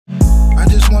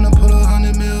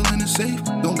safe.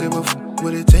 Don't give a f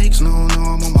what it takes. No, no,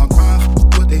 I'm on my grind.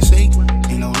 F what they say.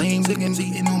 Ain't no lame chickens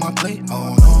eating on my plate.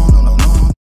 Oh no, no, no,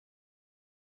 no.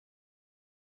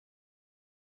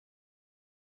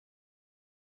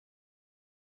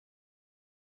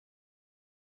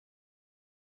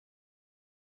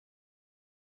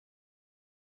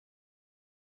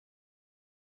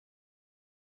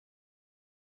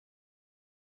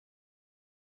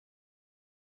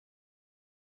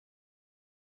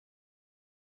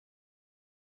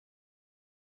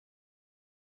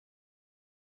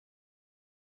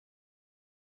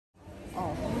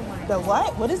 Oh, the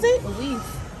what? What is it? Leaf.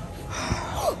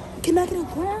 Can I get a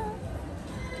crown?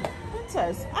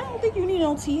 Princess, I don't think you need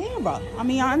no tiara. I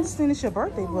mean, I understand it's your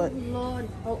birthday, but. Oh, Lord.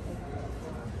 Oh.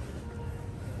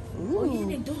 Ooh. Oh, yeah,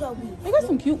 they do got wigs. They got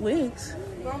some cute wigs.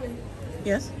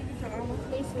 Yes.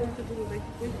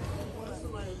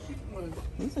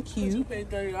 These are cute. You paid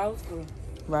 $30 for them.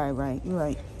 Right. You're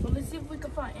right. Well, let's see if we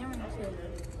can find earrings here.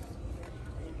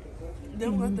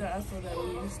 Don't let that ask for that. We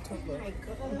used to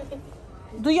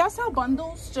Do y'all sell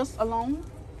bundles just alone?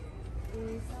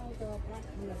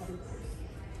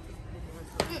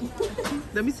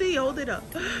 Let me see. Hold it up.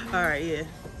 All right, yeah.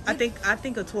 I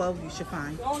think a 12 you should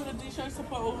find. only the t-shirts to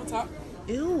put over top.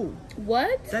 Ew.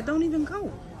 What? That don't even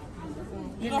go.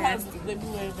 You know how they be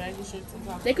wearing baggy shirts on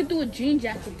top. They could do a jean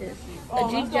jacket this. Oh,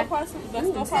 A jean jacket. let's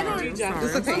go find a jean jacket.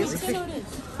 It's okay.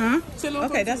 Huh?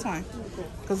 Okay, that's fine.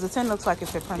 Because the 10 looks like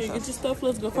it's your Okay, get your princess. stuff.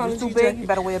 Let's go find a It's too jean big. jacket. You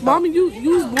better wear a belt. Mommy, you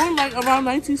was born like around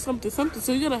 19 something,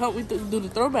 so you're gonna help me do the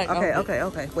throwback. outfit.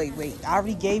 Okay. Wait. I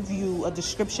already gave you a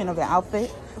description of the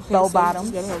outfit. Okay, Bell so bottoms.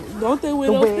 you just gotta help me. Don't they wear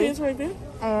The those wig. pants right there?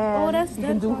 And that's you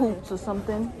can do fine. hoops or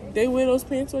something. They wear those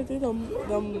pants right there.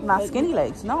 Them Not skinny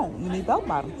legs. No, you need belt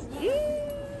bottoms.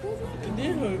 It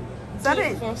did hurt. Is that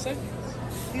it? 5 seconds.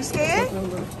 You scared?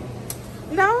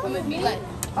 No?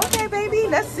 Okay, baby.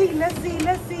 Let's see. You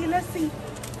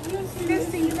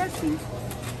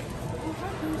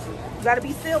gotta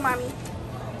be still, mommy.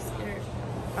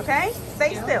 Okay?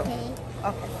 Stay still.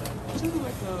 Okay.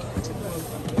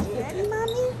 Ready,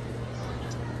 mommy?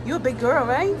 You a big girl,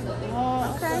 right?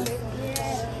 Okay.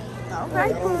 All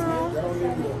right, girl.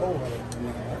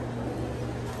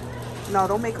 No,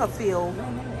 don't make her feel.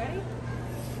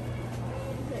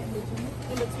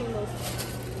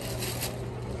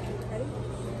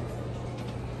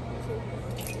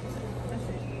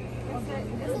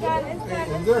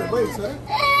 Good, wait, sir.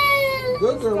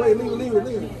 Good girl, wait, leave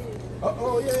it.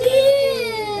 Uh-oh, yeah.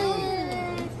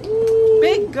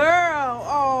 Big girl.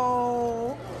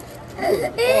 Oh.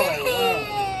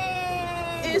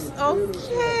 It's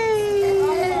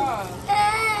okay.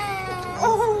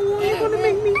 Oh, you're gonna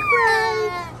make me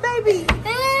cry. Baby.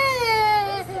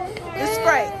 It's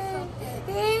spray.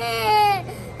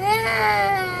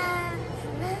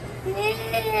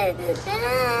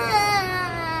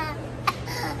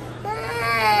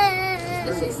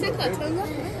 Is she sick or tongue up?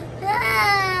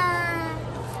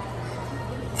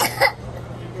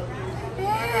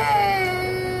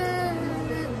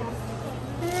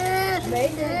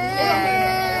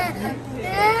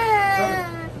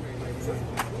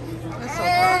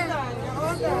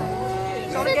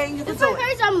 So the game, you can If do it it.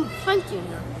 hurts, I'm punching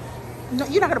her. No,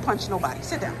 you're not gonna punch nobody.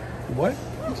 Sit down. What?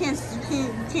 You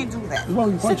can't do that. You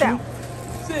want me to Sit punch down.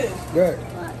 Sit. Good.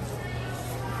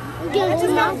 Get to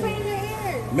my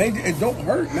Mayjah, it don't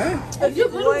hurt, man. If your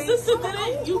little sister did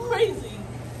it, you crazy.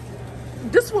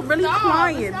 This was really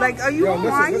crying. Like, are you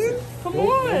crying? Come Don't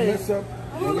on. mess up.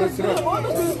 Don't mess it up. All the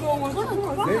kids going once.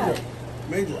 Come on.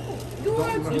 Major. You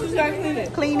just gotta clean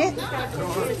it. Clean it.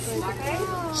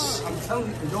 I'm telling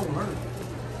you, it don't hurt.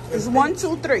 It's 1,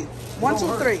 2, 3. 1,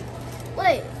 2, 3.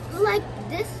 Wait, like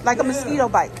this? Like a mosquito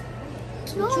bite.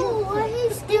 No, I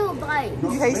hate steel bite. You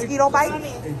hate mosquito bite?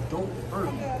 It don't hurt.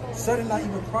 Son not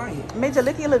even crying. Major,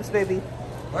 lick your lips, baby.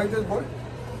 Like this, boy.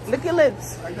 Lick your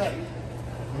lips. Like that. You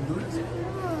do this.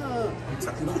 I'm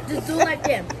telling you. Just do it like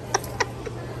that.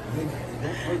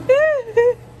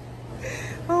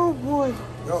 Oh boy.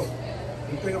 Yo,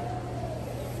 you think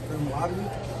I'm lie to you?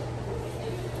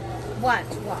 Watch.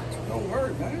 Don't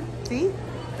hurt, man. See?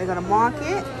 They're gonna mark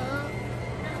it.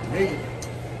 Maybe.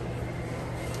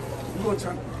 You gonna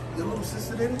try your little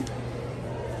sister did it?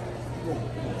 You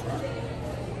gonna try.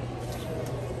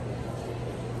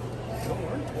 Don't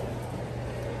hurt.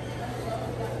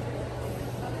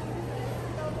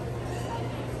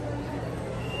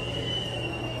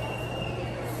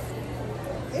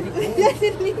 That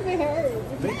didn't even hurt.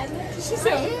 She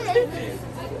said,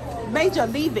 Major,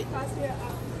 leave it.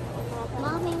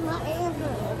 Mommy,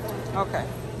 whatever. Okay.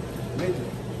 Major.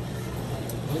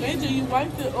 Major, you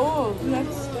wiped it off. You have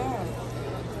to stop.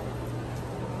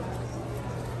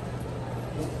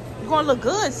 gonna look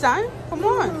good, son. Come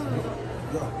on.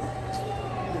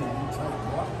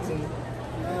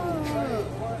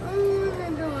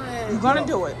 You're gonna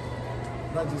do it.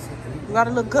 You gotta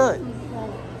look good. You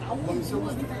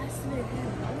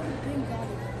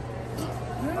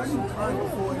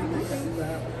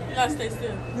gotta stay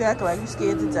still. You act like you're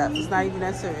scared to death. It's not even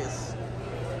that serious.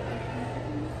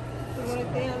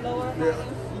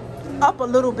 Up a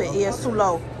little bit. Yeah, it's too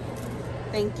low.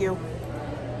 Thank you.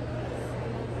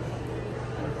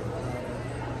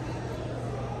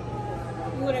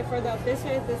 You want it further up this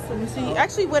way? This Let me see.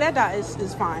 Actually, where that dot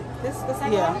is fine. This the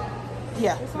second Yeah. one?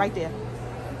 Yeah, right there.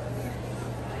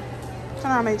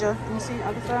 Turn around, Major. Let me see.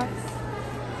 Other side.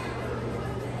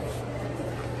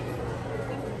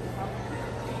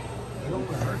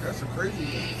 That's a crazy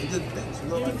thing. It just thinks, you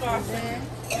know, like,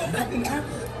 nothing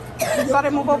happened. You saw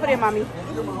that move over there, mommy.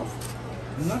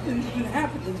 Nothing even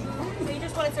happened. So you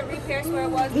just wanted to repair where it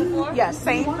was before? Yeah,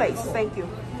 same place. Thank you.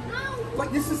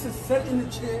 Like, this is a set in the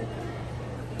chair.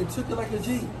 It took it like a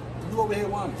G. You over here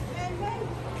wanting.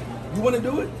 You want to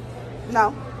do it?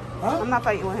 No. Huh? I'm not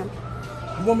fighting with him.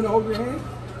 You want me to hold your hand?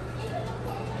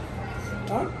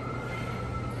 Huh?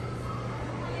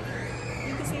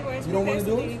 You can see where it's You don't want to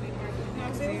do it?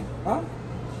 Huh?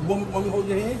 You want me to hold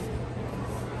your hand?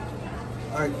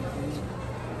 All right.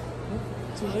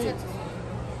 Too late.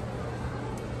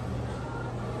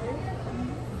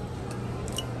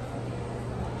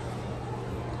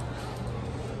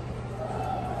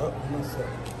 Oh, what's up?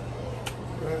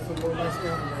 Got some more nice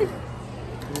animals right here.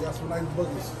 We got some nice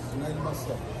boogers. Nice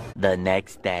myself. The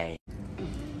next day.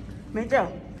 Major,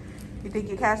 you think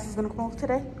your cast is gonna come off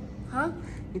today? Huh?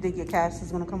 You think your cast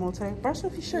is gonna come off today? Brush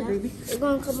off your shirt, baby. It's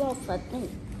gonna come off, I think.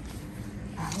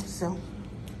 I hope so.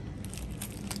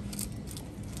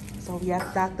 So we have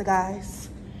the doctor, guys.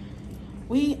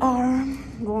 We are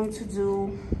going to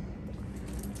do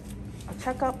a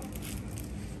checkup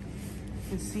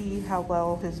and see how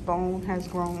well his bone has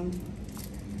grown.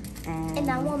 And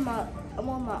I want my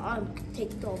arm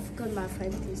taken off because my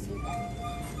friend can see that.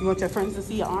 You want your friends to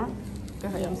see your arm? Go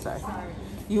ahead, I'm sorry.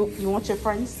 You want your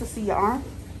friends to see your arm?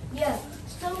 Yeah,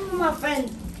 some of my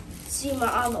friends see my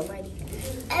arm already.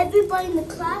 Everybody in the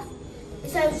class,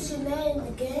 besides Shanae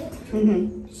again,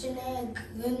 Shanae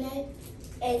Goodnight,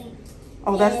 and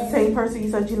Oh, that's the same person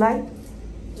you said you like?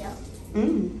 yeah.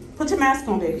 Put your mask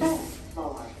on, baby.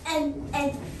 And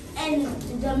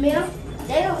the mirror,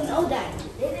 they don't know that.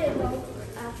 They didn't know.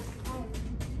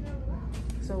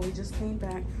 So we just came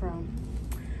back from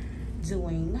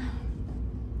doing,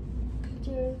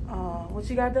 Picture, what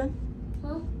you got done?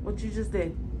 huh? What you just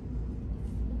did?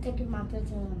 Taking my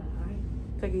picture on my eye.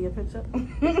 Taking your picture?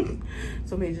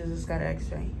 So Major just got an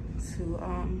x-ray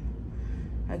to,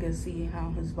 I guess, see how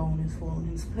his bone is falling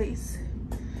into place.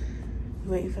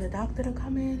 Waiting for the doctor to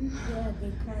come in. Yeah,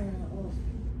 they kind of off.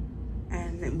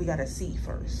 And then we gotta see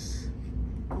first.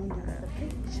 Oh, we got a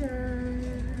picture.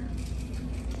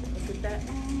 Look at that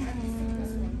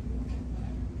arm.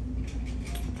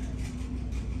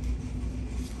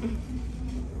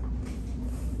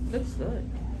 Looks good.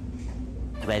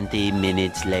 20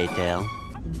 minutes later.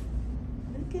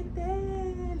 Look at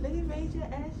that. Look at Major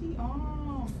ashy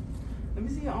arm. Let me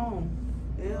see your arm.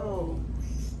 Ew.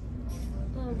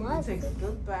 What? Take a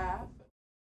good bath.